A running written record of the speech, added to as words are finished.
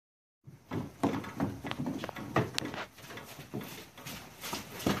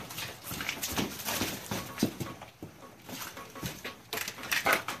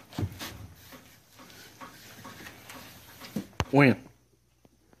When?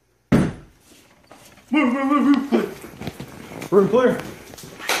 Move. Room clear.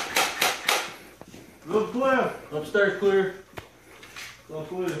 Room clear. Upstairs clear. All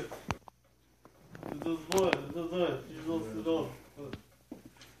clear. It's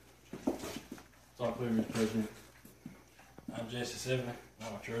all clear, Mr. President. I'm Jesse Sivley.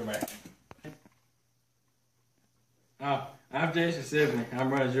 I'm a true American. I'm Jesse Sivley.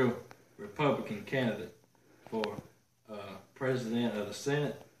 I'm running your Republican candidate for President of the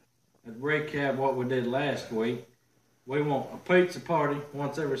Senate. To recap what we did last week, we want a pizza party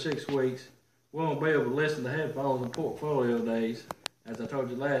once every 6 weeks. We won't be able to listen to headphones and portfolio days, as I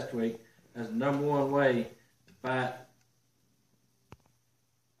told you last week, as the #1 way to fight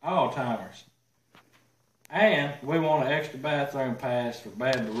Alzheimer's. And we want an extra bathroom pass for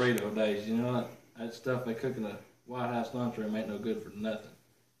bad burrito days. You know that stuff they cook in the White House lunchroom ain't no good for nothing.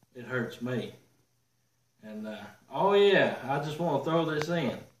 It hurts me. And oh yeah, I just want to throw this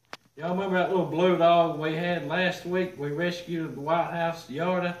in. Y'all remember that little blue dog we had last week? We rescued the White House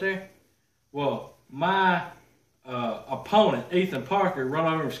yard out there. Well, my opponent, Ethan Parker, run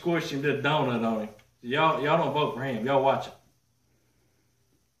over and squished him, did a donut on him. So y'all don't vote for him. Y'all watch it.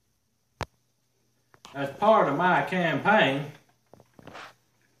 As part of my campaign,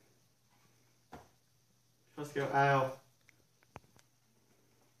 let's go, Al.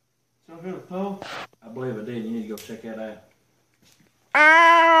 Y'all hear the phone? I believe I did. You need to go check that out.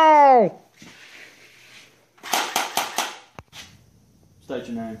 Ow! State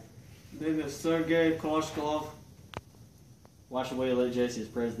your name. Name is Sergey Koshkolov. Why should we elect Jesse as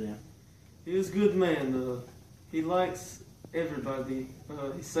president? He is a good man. He likes everybody.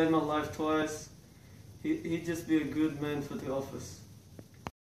 He saved my life twice. He'd just be a good man for the office.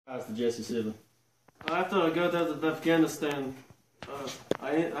 How's the Jesse Sivley? After I got out of Afghanistan,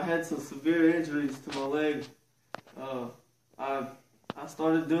 I had some severe injuries to my leg. I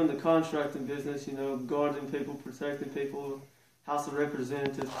started doing the contracting business, you know, guarding people, protecting people, House of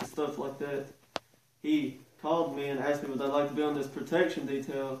Representatives, and stuff like that. He called me and asked me would I like to be on this protection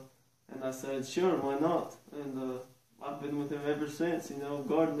detail, and I said, sure, why not? And I've been with him ever since, you know,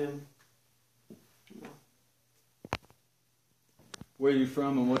 guarding him. You know. Where are you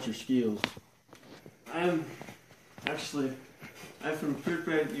from and what's your skills? I'm from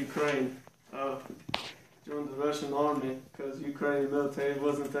Pripyat, Ukraine. Joined the Russian army because Ukrainian military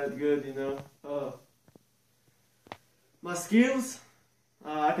wasn't that good, you know. My skills,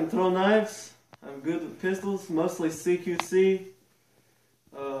 I can throw knives. I'm good with pistols, mostly CQC.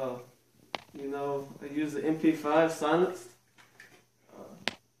 You know, I use the MP5 silenced.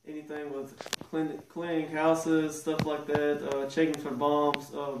 Anything with cleaning houses, stuff like that, checking for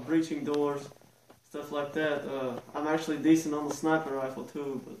bombs, breaching doors, stuff like that. I'm actually decent on the sniper rifle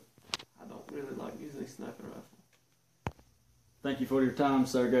too, but I don't really like using a sniper rifle. Thank you for your time,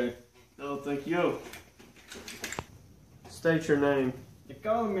 Sergey. Oh, thank you. State your name. They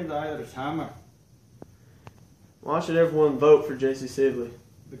call me the Irish Hammer. Why should everyone vote for Jesse Sivley?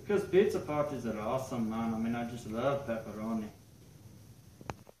 Because pizza parties are awesome, man. I mean, I just love pepperoni.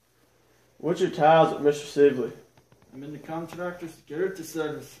 What's your ties with Mr. Sivley? I'm in the contractor security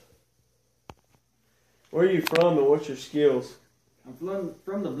service. Where are you from and what's your skills? I'm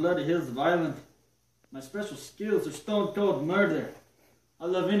from the bloody hills of Ireland. My special skills are stone cold murder. I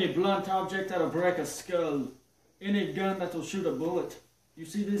love any blunt object that'll break a skull. Any gun that'll shoot a bullet. You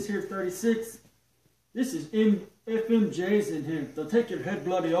see this here 36? This is FMJs in here. They'll take your head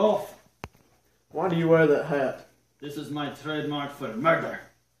bloody off. Why do you wear that hat? This is my trademark for murder.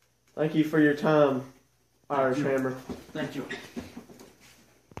 Thank you for your time, Irish Hammer. Thank you.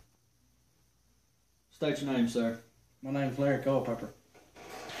 State your name, sir. My name's Larry Culpepper.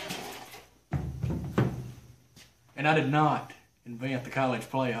 And I did not invent the college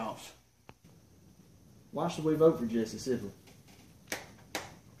playoffs. Why should we vote for Jesse Sivley?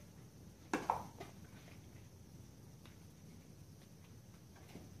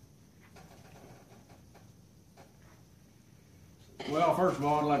 Well, first of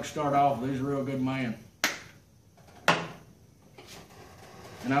all, I'd like to start off with he's a real good man.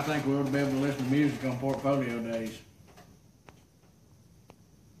 And I think we ought to be able to listen to music on portfolio days.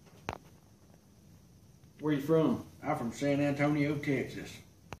 Where you from? I'm from San Antonio, Texas.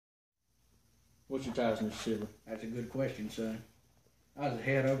 What's your ties, Mr. Sivley? That's a good question, son. I was the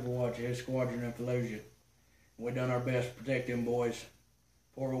head Overwatch of his squadron in Fallujah. We done our best to protect them boys.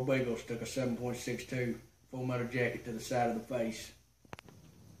 Poor old Beagles took a 7.62 full metal jacket to the side of the face.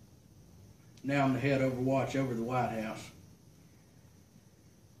 Now I'm the head Overwatch over the White House.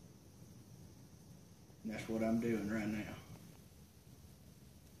 And that's what I'm doing right now.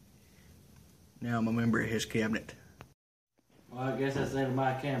 Now I'm a member of his cabinet. Well, I guess that's the end of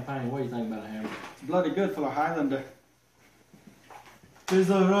my campaign. What do you think about it, Hammer? It's bloody good for a Highlander.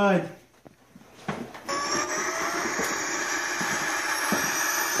 It's alright.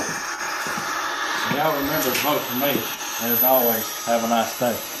 Y'all remember to vote for me. And as always, have a nice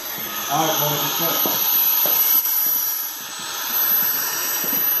day. All right, boys, let's go.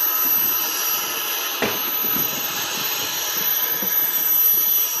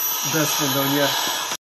 Best friend on ya.